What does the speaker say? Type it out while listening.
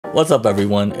What's up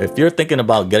everyone? If you're thinking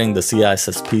about getting the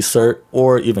CISSP cert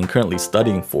or even currently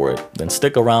studying for it, then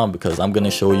stick around because I'm going to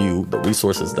show you the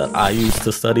resources that I use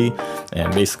to study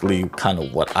and basically kind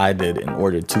of what I did in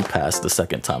order to pass the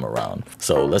second time around.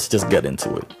 So let's just get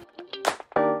into it.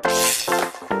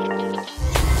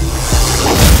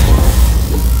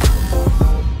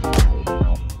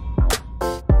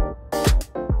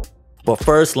 But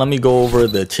first, let me go over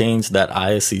the change that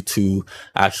ISC2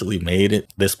 actually made it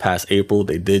this past April.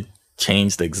 They did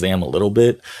change the exam a little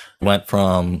bit. Went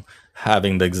from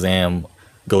having the exam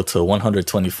go to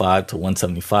 125 to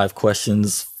 175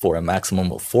 questions for a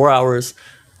maximum of 4 hours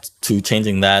to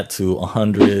changing that to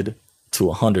 100 to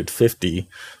 150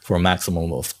 for a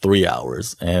maximum of 3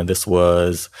 hours. And this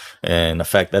was an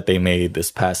effect that they made this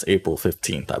past April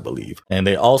 15th, I believe. And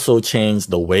they also changed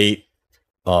the weight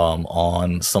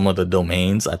on some of the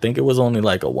domains. I think it was only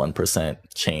like a 1%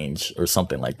 change or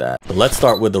something like that. But let's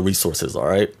start with the resources. All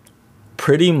right,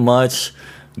 pretty much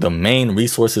the main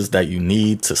resources that you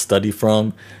need to study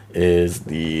from is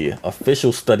the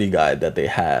official study guide that they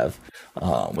have,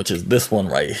 which is this one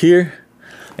right here.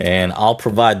 And I'll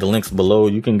provide the links below.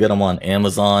 You can get them on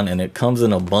Amazon, and it comes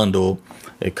in a bundle.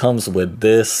 It comes with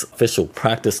this official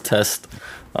practice test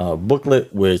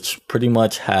booklet, which pretty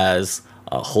much has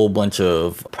a whole bunch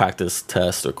of practice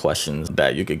tests or questions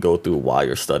that you could go through while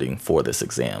you're studying for this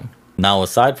exam. Now,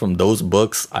 aside from those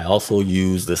books, I also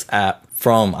use this app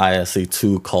from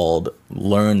ISC2 called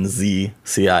Learnzapp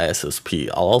CISSP.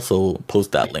 I'll also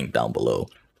post that link down below.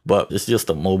 But it's just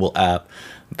a mobile app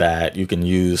that you can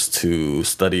use to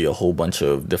study a whole bunch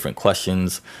of different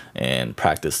questions and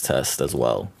practice tests as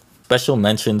well. Special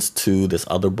mentions to this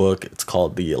other book. It's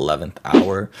called The 11th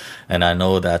Hour, and I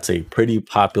know that's a pretty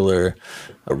popular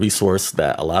resource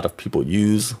that a lot of people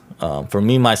use. For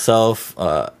me myself,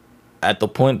 at the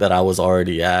point that I was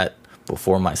already at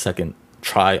before my second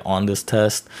try on this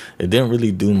test, it didn't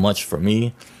really do much for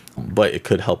me, but it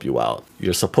could help you out.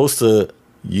 You're supposed to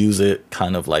use it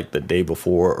kind of like the day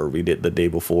before or read it the day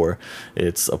before.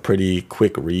 It's a pretty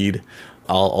quick read.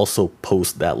 I'll also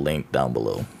post that link down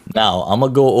below. Now, I'm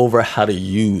gonna go over how to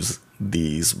use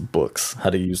these books, how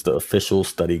to use the official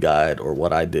study guide or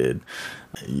what I did.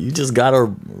 You just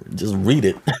gotta just read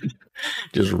it.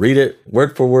 Just read it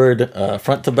word for word,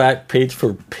 front to back, page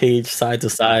for page, side to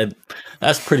side.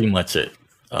 That's pretty much it.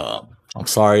 I'm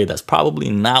sorry, that's probably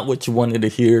not what you wanted to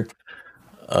hear.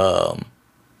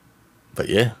 But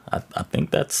yeah, I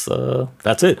think that's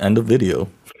it. End of video.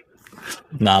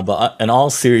 Nah, but in all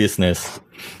seriousness,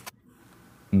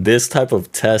 this type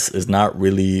of test is not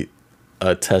really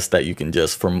a test that you can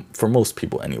just, for most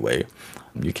people anyway,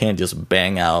 you can't just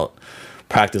bang out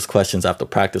practice questions after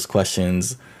practice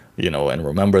questions, and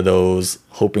remember those,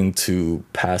 hoping to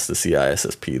pass the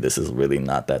CISSP. This is really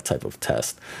not that type of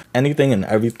test. Anything and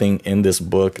everything in this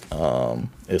book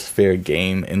is fair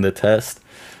game in the test.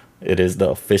 It is the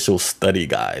official study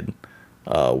guide.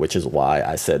 Which is why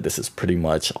I said this is pretty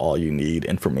much all you need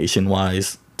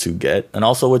information-wise to get. And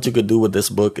also what you could do with this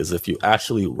book is if you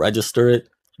actually register it,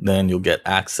 then you'll get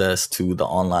access to the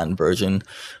online version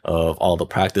of all the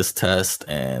practice tests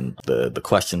and the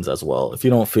questions as well. If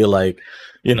you don't feel like,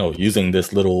 using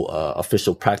this little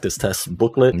official practice test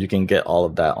booklet, you can get all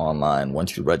of that online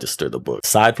once you register the book.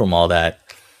 Aside from all that,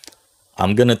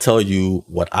 I'm going to tell you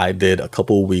what I did a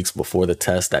couple of weeks before the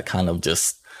test that kind of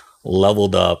just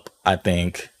leveled up, I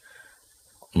think,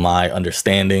 my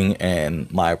understanding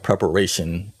and my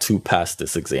preparation to pass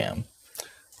this exam.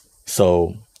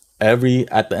 So at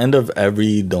the end of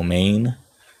every domain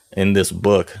in this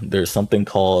book, there's something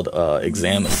called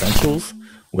exam essentials,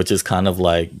 which is kind of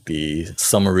like the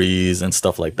summaries and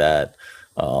stuff like that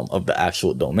of the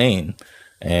actual domain.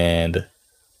 And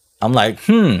I'm like,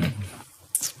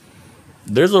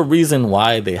 there's a reason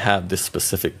why they have this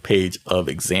specific page of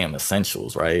exam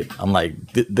essentials, right? I'm like,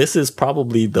 this is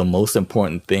probably the most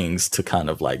important things to kind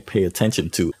of like pay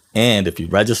attention to. And if you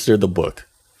register the book,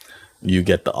 you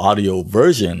get the audio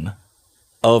version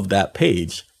of that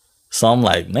page. So I'm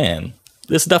like, man,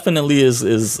 this definitely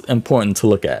is important to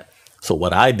look at. So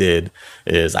what I did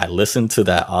is I listened to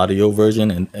that audio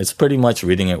version, and it's pretty much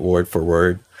reading it word for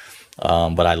word.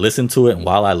 But I listened to it, and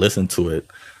while I listened to it,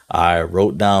 I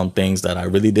wrote down things that I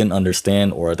really didn't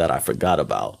understand or that I forgot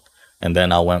about. And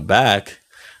then I went back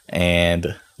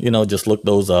and, just looked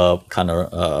those up, kind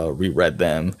of reread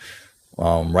them,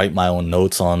 write my own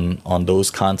notes on those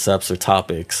concepts or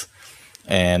topics.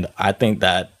 And I think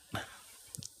that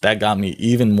got me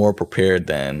even more prepared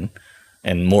and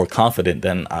more confident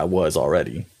than I was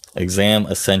already. Exam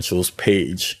essentials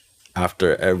page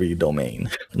after every domain.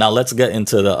 Now let's get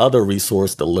into the other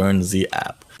resource, the Learnzapp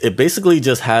app. it basically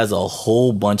just has a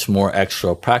whole bunch more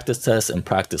extra practice tests and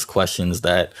practice questions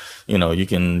that, you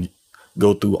can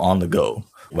go through on the go.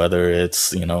 Whether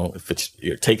it's, if it's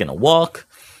you're taking a walk,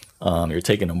 you're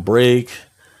taking a break,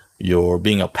 you're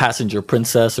being a passenger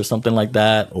princess or something like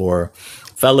that, or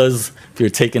fellas, if you're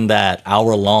taking that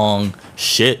hour-long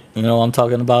shit, you know what I'm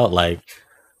talking about? Like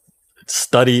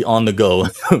study on the go,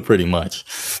 pretty much.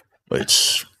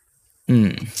 Which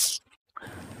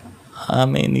I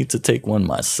may need to take one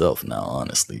myself now,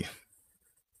 honestly.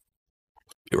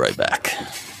 Be right back.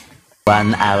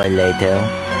 1 hour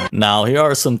later. Now, here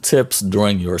are some tips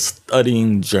during your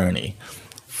studying journey.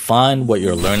 Find what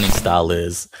your learning style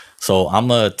is. So I'm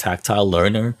a tactile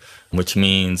learner, which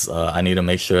means I need to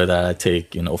make sure that I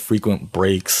take, frequent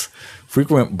breaks,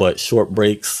 frequent but short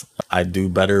breaks. I do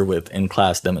better with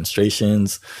in-class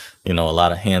demonstrations, a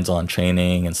lot of hands-on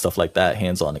training and stuff like that,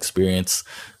 hands-on experience.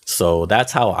 So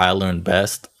that's how I learn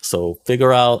best. So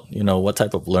figure out, what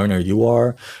type of learner you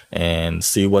are and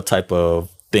see what type of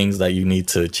things that you need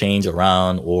to change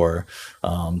around or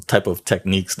type of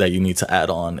techniques that you need to add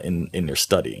on in your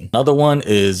studying. Another one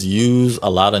is use a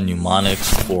lot of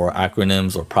mnemonics or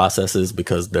acronyms or processes,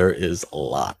 because there is a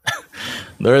lot.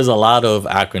 There is a lot of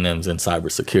acronyms in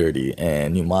cybersecurity,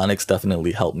 and mnemonics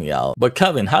definitely help me out. But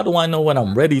Kevin, how do I know when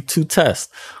I'm ready to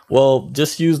test? Well,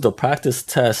 just use the practice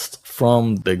test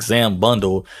from the exam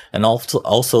bundle, and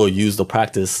also use the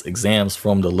practice exams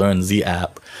from the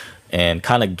Learnzapp, and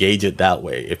kind of gauge it that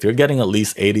way. If you're getting at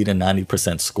least 80 to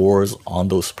 90% scores on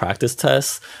those practice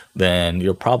tests, then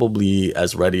you're probably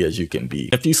as ready as you can be.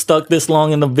 If you stuck this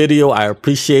long in the video, I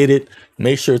appreciate it.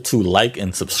 Make sure to like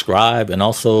and subscribe, and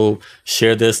also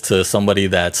share this to somebody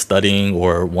that's studying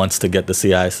or wants to get the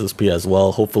CISSP as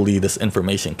well. Hopefully this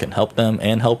information can help them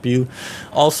and help you.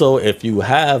 Also, if you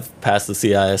have passed the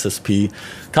CISSP,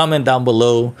 comment down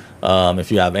below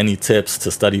if you have any tips to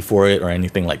study for it or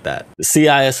anything like that. The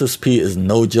CISSP is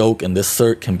no joke, and this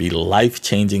cert can be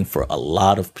life-changing for a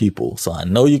lot of people. So I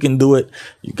know you can do it.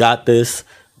 You got this.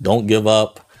 Don't give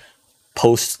up.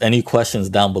 Post any questions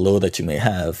down below that you may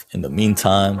have. In the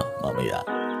meantime,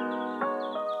 Mama,